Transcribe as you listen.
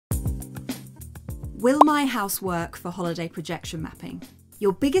Will my house work for holiday projection mapping?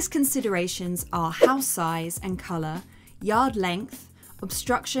 Your biggest considerations are house size and colour, yard length,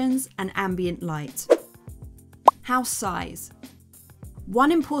 obstructions and ambient light. House size.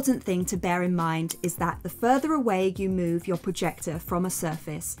 One important thing to bear in mind is that the further away you move your projector from a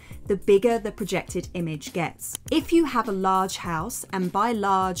surface, the bigger the projected image gets. If you have a large house, and by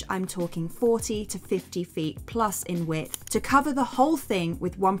large I'm talking 40 to 50 feet plus in width, to cover the whole thing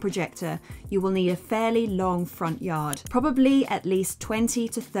with one projector, you will need a fairly long front yard, probably at least 20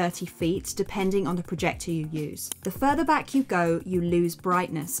 to 30 feet depending on the projector you use. The further back you go, you lose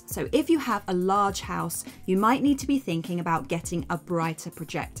brightness, so if you have a large house, you might need to be thinking about getting a brighter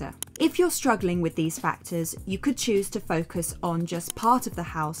projector. If you're struggling with these factors, you could choose to focus on just part of the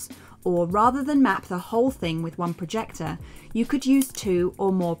house, or rather than map the whole thing with one projector, you could use 2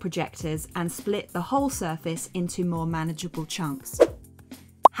 or more projectors and split the whole surface into more manageable chunks.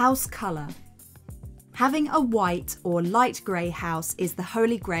 House colour. Having a white or light grey house is the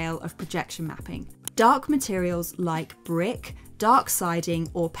holy grail of projection mapping. Dark materials like brick, dark siding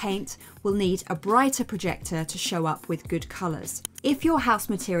or paint will need a brighter projector to show up with good colours. If your house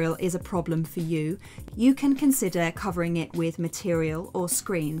material is a problem for you, you can consider covering it with material or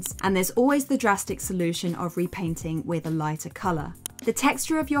screens, and there's always the drastic solution of repainting with a lighter colour. The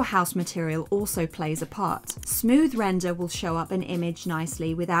texture of your house material also plays a part. Smooth render will show up an image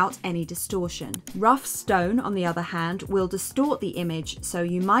nicely without any distortion. Rough stone, on the other hand, will distort the image, so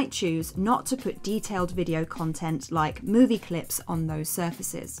you might choose not to put detailed video content like movie clips on those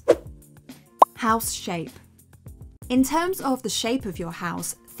surfaces. House shape. In terms of the shape of your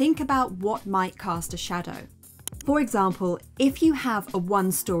house, think about what might cast a shadow. For example, if you have a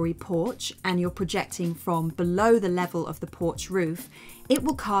one-story porch and you're projecting from below the level of the porch roof, it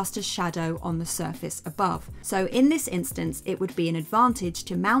will cast a shadow on the surface above. So in this instance, it would be an advantage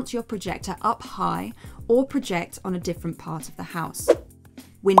to mount your projector up high or project on a different part of the house.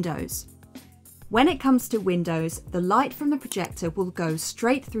 Windows. When it comes to windows, the light from the projector will go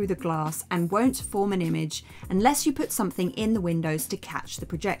straight through the glass and won't form an image unless you put something in the windows to catch the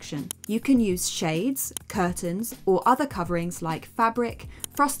projection. You can use shades, curtains, or other coverings like fabric,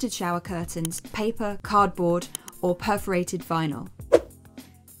 frosted shower curtains, paper, cardboard, or perforated vinyl.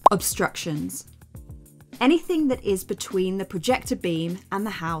 Obstructions. Anything that is between the projector beam and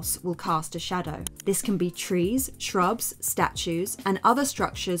the house will cast a shadow. This can be trees, shrubs, statues, and other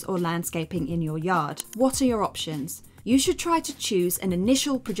structures or landscaping in your yard. What are your options? You should try to choose an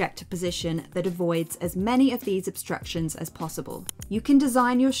initial projector position that avoids as many of these obstructions as possible. You can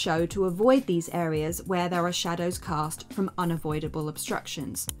design your show to avoid these areas where there are shadows cast from unavoidable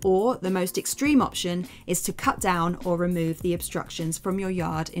obstructions. Or the most extreme option is to cut down or remove the obstructions from your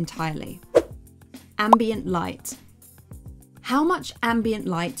yard entirely. Ambient light. How much ambient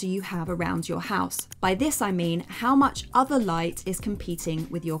light do you have around your house? By this I mean how much other light is competing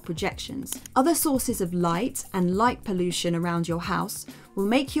with your projections. Other sources of light and light pollution around your house will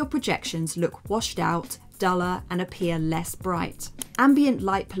make your projections look washed out, duller, and appear less bright. Ambient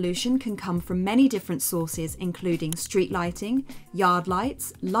light pollution can come from many different sources, including street lighting, yard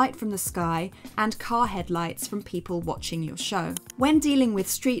lights, light from the sky, and car headlights from people watching your show. When dealing with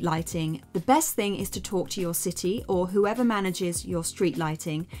street lighting, the best thing is to talk to your city or whoever manages your street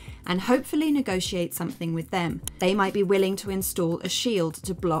lighting and hopefully negotiate something with them. They might be willing to install a shield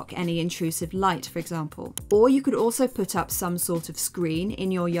to block any intrusive light, for example. Or you could also put up some sort of screen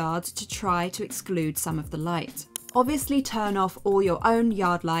in your yard to try to exclude some of the light. Obviously turn off all your own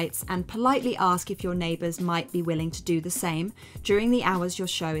yard lights and politely ask if your neighbours might be willing to do the same during the hours your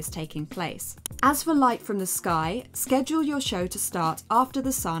show is taking place. As for light from the sky, schedule your show to start after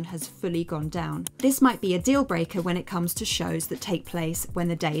the sun has fully gone down. This might be a deal breaker when it comes to shows that take place when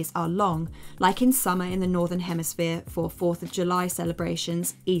the days are long, like in summer in the Northern Hemisphere for 4th of July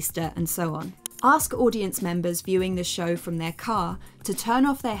celebrations, Easter, and so on. Ask audience members viewing the show from their car to turn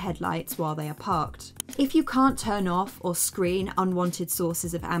off their headlights while they are parked. If you can't turn off or screen unwanted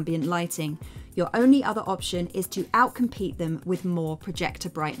sources of ambient lighting, your only other option is to outcompete them with more projector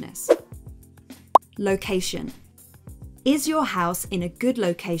brightness. Location. Is your house in a good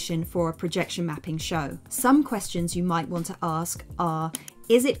location for a projection mapping show? Some questions you might want to ask are,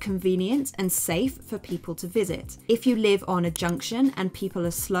 is it convenient and safe for people to visit? If you live on a junction and people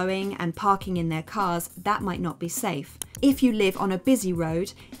are slowing and parking in their cars, that might not be safe. If you live on a busy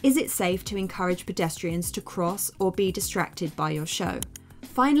road, is it safe to encourage pedestrians to cross or be distracted by your show?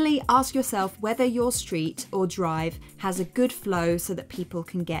 Finally, ask yourself whether your street or drive has a good flow so that people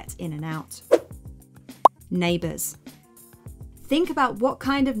can get in and out. Neighbours. Think about what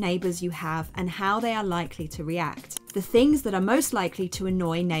kind of neighbours you have and how they are likely to react. The things that are most likely to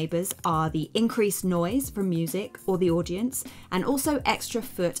annoy neighbours are the increased noise from music or the audience, and also extra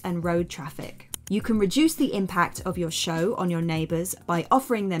foot and road traffic. You can reduce the impact of your show on your neighbours by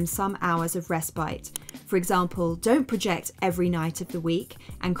offering them some hours of respite. For example, don't project every night of the week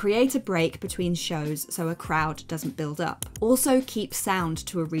and create a break between shows so a crowd doesn't build up. Also, keep sound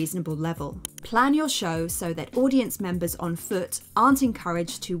to a reasonable level. Plan your show so that audience members on foot aren't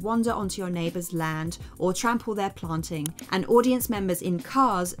encouraged to wander onto your neighbour's land or trample their planting, and audience members in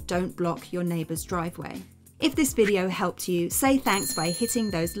cars don't block your neighbour's driveway. If this video helped you, say thanks by hitting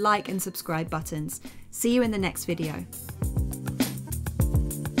those like and subscribe buttons. See you in the next video.